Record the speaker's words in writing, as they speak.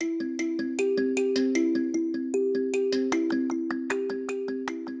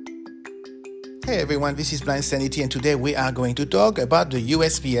Hey everyone, this is Blind Sanity, and today we are going to talk about the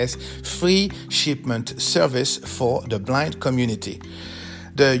USPS free shipment service for the blind community.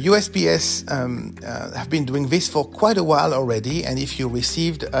 The USPS have been doing this for quite a while already, and if you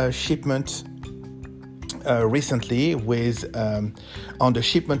received a shipment recently with on the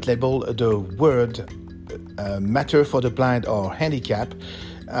shipment label the word matter for the blind or handicap,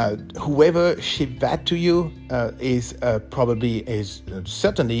 whoever shipped that to you is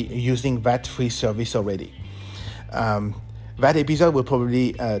certainly using that free service already. That episode will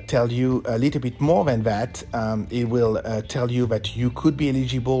probably tell you a little bit more than that. It will tell you that you could be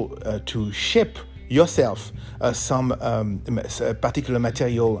eligible to ship yourself some particular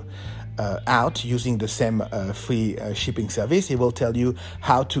material out using the same free shipping service. It will tell you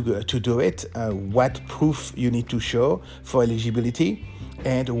how to do it, what proof you need to show for eligibility,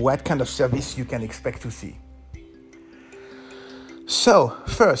 and what kind of service you can expect to see. So,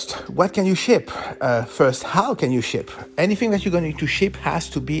 first, what can you ship? First, how can you ship? Anything that you're going to ship has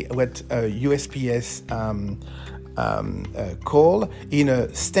to be what USPS call in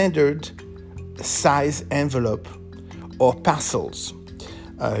a standard size envelope or parcels.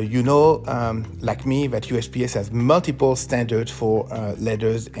 Like me, that USPS has multiple standards for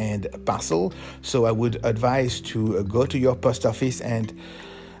letters and parcel. So I would advise to go to your post office and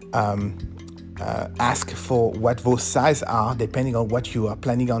ask for what those sizes are, depending on what you are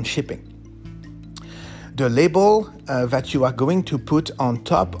planning on shipping. The label that you are going to put on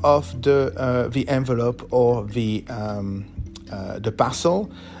top of the envelope or the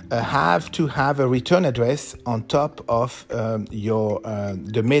parcel have to have a return address on top of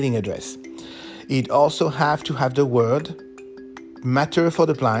the mailing address. It also have to have the word matter for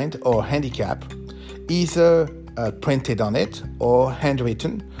the blind or handicap, either printed on it or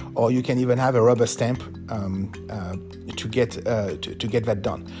handwritten, or you can even have a rubber stamp to get that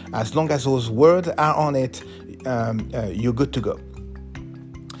done. As long as those words are on it, you're good to go.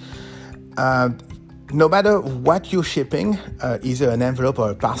 No matter what you're shipping, either an envelope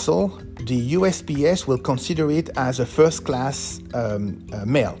or a parcel, the USPS will consider it as a first-class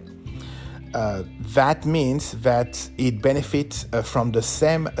mail. That means that it benefits from the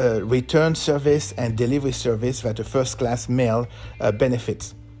same return service and delivery service that a first-class mail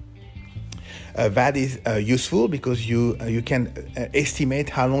benefits. That is useful because you can estimate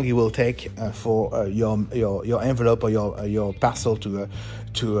how long it will take for your envelope or your parcel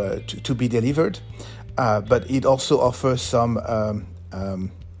to be delivered. But it also offers some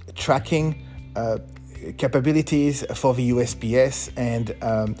tracking capabilities for the USPS, and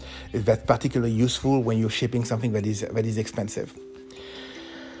that's particularly useful when you're shipping something that is expensive.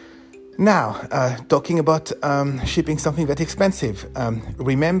 Now, talking about shipping something that's expensive,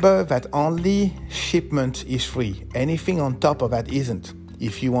 remember that only shipment is free. Anything on top of that isn't.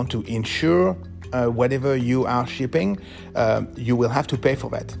 If you want to insure whatever you are shipping, you will have to pay for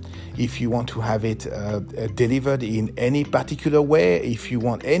that. If you want to have it delivered in any particular way, if you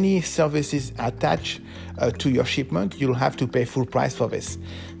want any services attached to your shipment, you'll have to pay full price for this.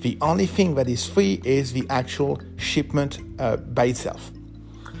 The only thing that is free is the actual shipment by itself.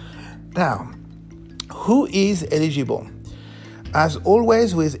 Now, who is eligible? As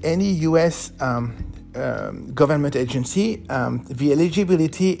always with any U.S. Government agency, the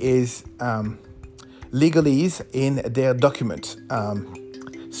eligibility is legalese in their document.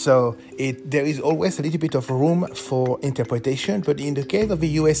 So there is always a little bit of room for interpretation, but in the case of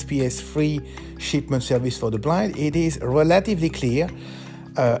the USPS free shipment service for the blind, it is relatively clear.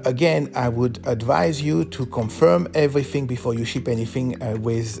 Again, I would advise you to confirm everything before you ship anything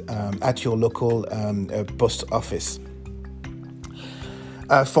at your local post office.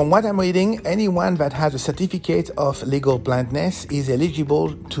 From what I'm reading, anyone that has a certificate of legal blindness is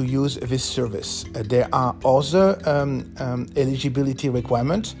eligible to use this service. There are other eligibility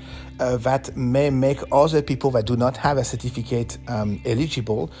requirements that may make other people that do not have a certificate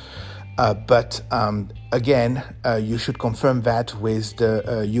eligible. But again, you should confirm that with the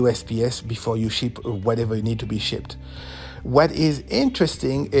USPS before you ship whatever you need to be shipped. What is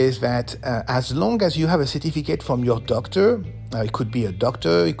interesting is that as long as you have a certificate from your doctor, it could be a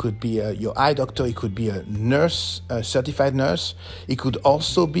doctor, it could be your eye doctor, it could be a nurse, a certified nurse, it could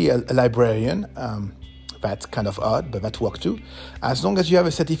also be a librarian. That's kind of odd, but that works too. As long as you have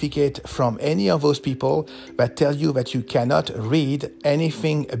a certificate from any of those people that tell you that you cannot read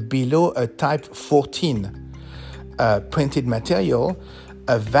anything below a type 14 printed material,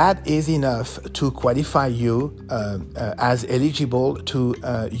 that is enough to qualify you as eligible to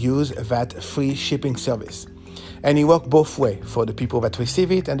use that free shipping service. And it works both ways for the people that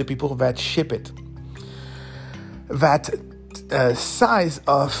receive it and the people that ship it. That size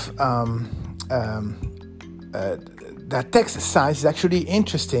of that text size is actually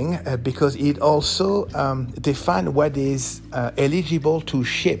interesting because it also defines what is eligible to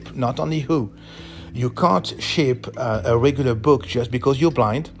ship, not only who. You can't ship a regular book just because you're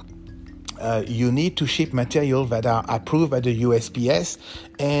blind. You need to ship material that are approved by the USPS,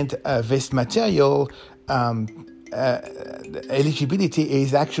 and this material eligibility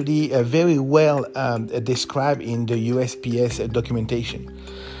is actually very well described in the USPS documentation.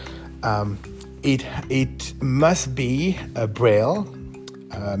 It must be a Braille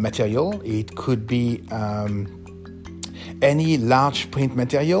material. It could be any large print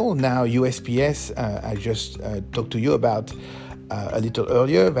material. Now USPS, I just talked to you about a little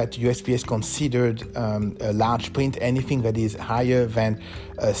earlier, that USPS considered a large print anything that is higher than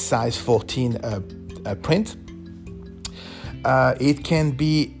a size 14 print. It can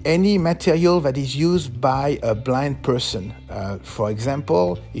be any material that is used by a blind person. For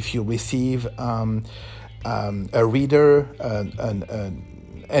example, if you receive a reader,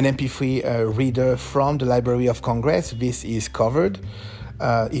 an MP3 reader from the Library of Congress, this is covered.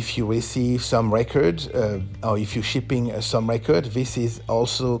 If you receive some records, or if you're shipping some record, this is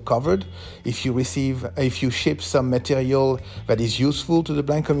also covered. If you ship some material that is useful to the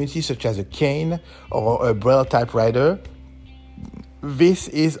blind community, such as a cane or a Braille typewriter, this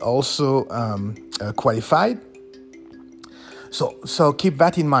is also qualified. So keep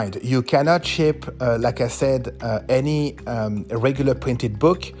that in mind. You cannot ship, like I said, any regular printed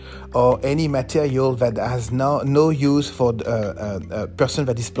book or any material that has no use for a person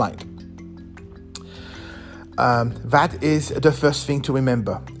that is blind. That is the first thing to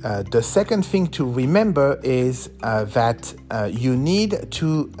remember. The second thing to remember is that you need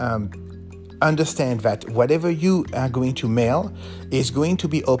to understand that whatever you are going to mail is going to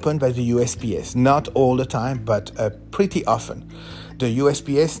be opened by the USPS. Not all the time, but pretty often. The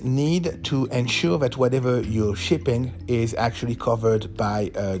USPS need to ensure that whatever you're shipping is actually covered by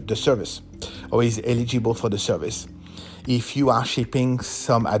the service or is eligible for the service. If you are shipping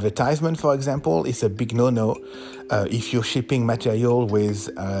some advertisement, for example, it's a big no-no. If you're shipping material with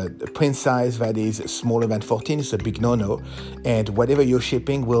print size that is smaller than 14, it's a big no-no. And whatever you're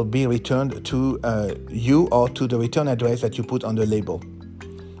shipping will be returned to you or to the return address that you put on the label.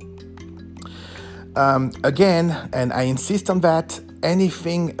 Again, and I insist on that,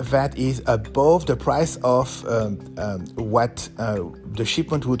 anything that is above the price of what the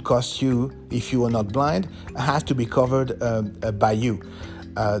shipment would cost you if you were not blind has to be covered by you.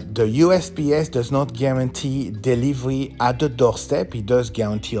 The USPS does not guarantee delivery at the doorstep. It does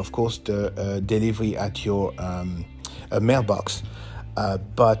guarantee, of course, the delivery at your mailbox.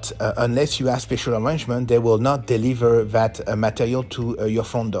 But unless you have special arrangement, they will not deliver that material to your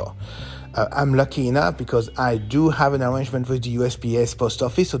front door. I'm lucky enough because I do have an arrangement with the USPS post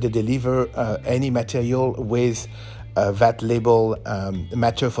office, so they deliver any material with that label,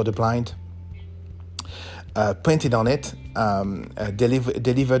 Matter for the Blind, printed on it,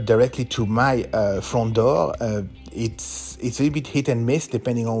 delivered directly to my front door. It's a little bit hit and miss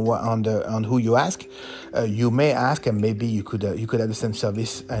depending on who you ask. You may ask, and maybe you could have the same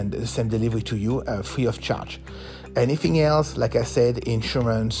service and the same delivery to you free of charge. Anything else, like I said,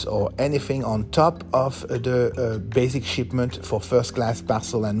 insurance or anything on top of the basic shipment for first class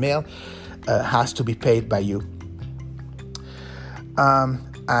parcel and mail has to be paid by you.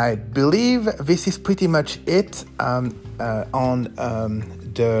 I believe this is pretty much it on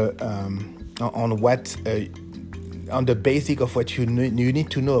the basic of what you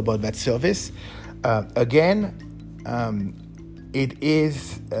need to know about that service. Again,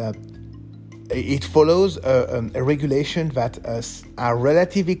 it follows a regulation that are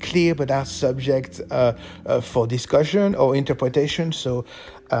relatively clear but are subject for discussion or interpretation. So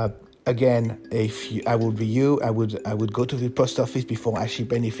again, if I would be you, I would go to the post office before I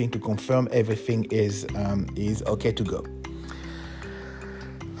ship anything to confirm everything is okay to go.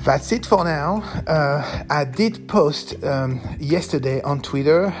 That's it for now. I did post yesterday on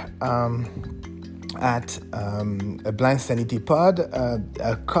Twitter at a Blind Sanity Pod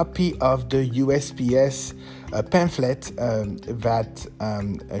a copy of the USPS pamphlet that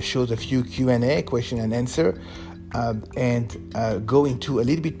shows a few Q&A, question and answer, and go into a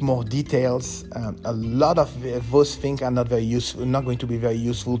little bit more details. A lot of those things are not going to be very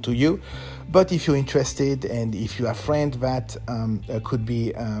useful to you. But if you're interested and if you have friends that could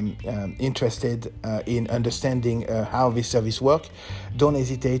be interested in understanding how this service works, don't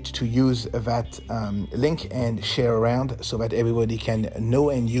hesitate to use that link and share around so that everybody can know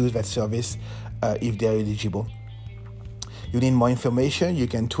and use that service if they're eligible. you need more information, you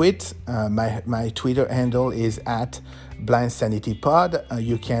can tweet. My Twitter handle is at BlindSanityPod.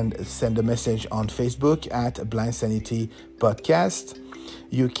 You can send a message on Facebook at Blind Sanity Podcast.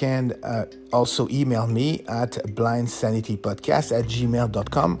 You can also email me at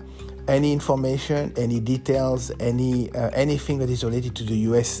blindsanitypodcast@gmail.com. Any information, any details, anything that is related to the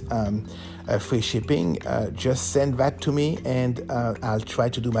US free shipping, just send that to me, and I'll try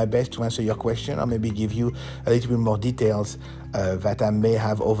to do my best to answer your question, or maybe give you a little bit more details that I may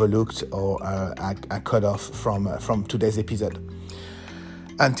have overlooked or I cut off from today's episode.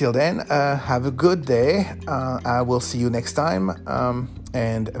 Until then, have a good day. I will see you next time.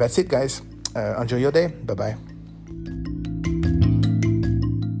 And that's it, guys. Enjoy your day. Bye-bye.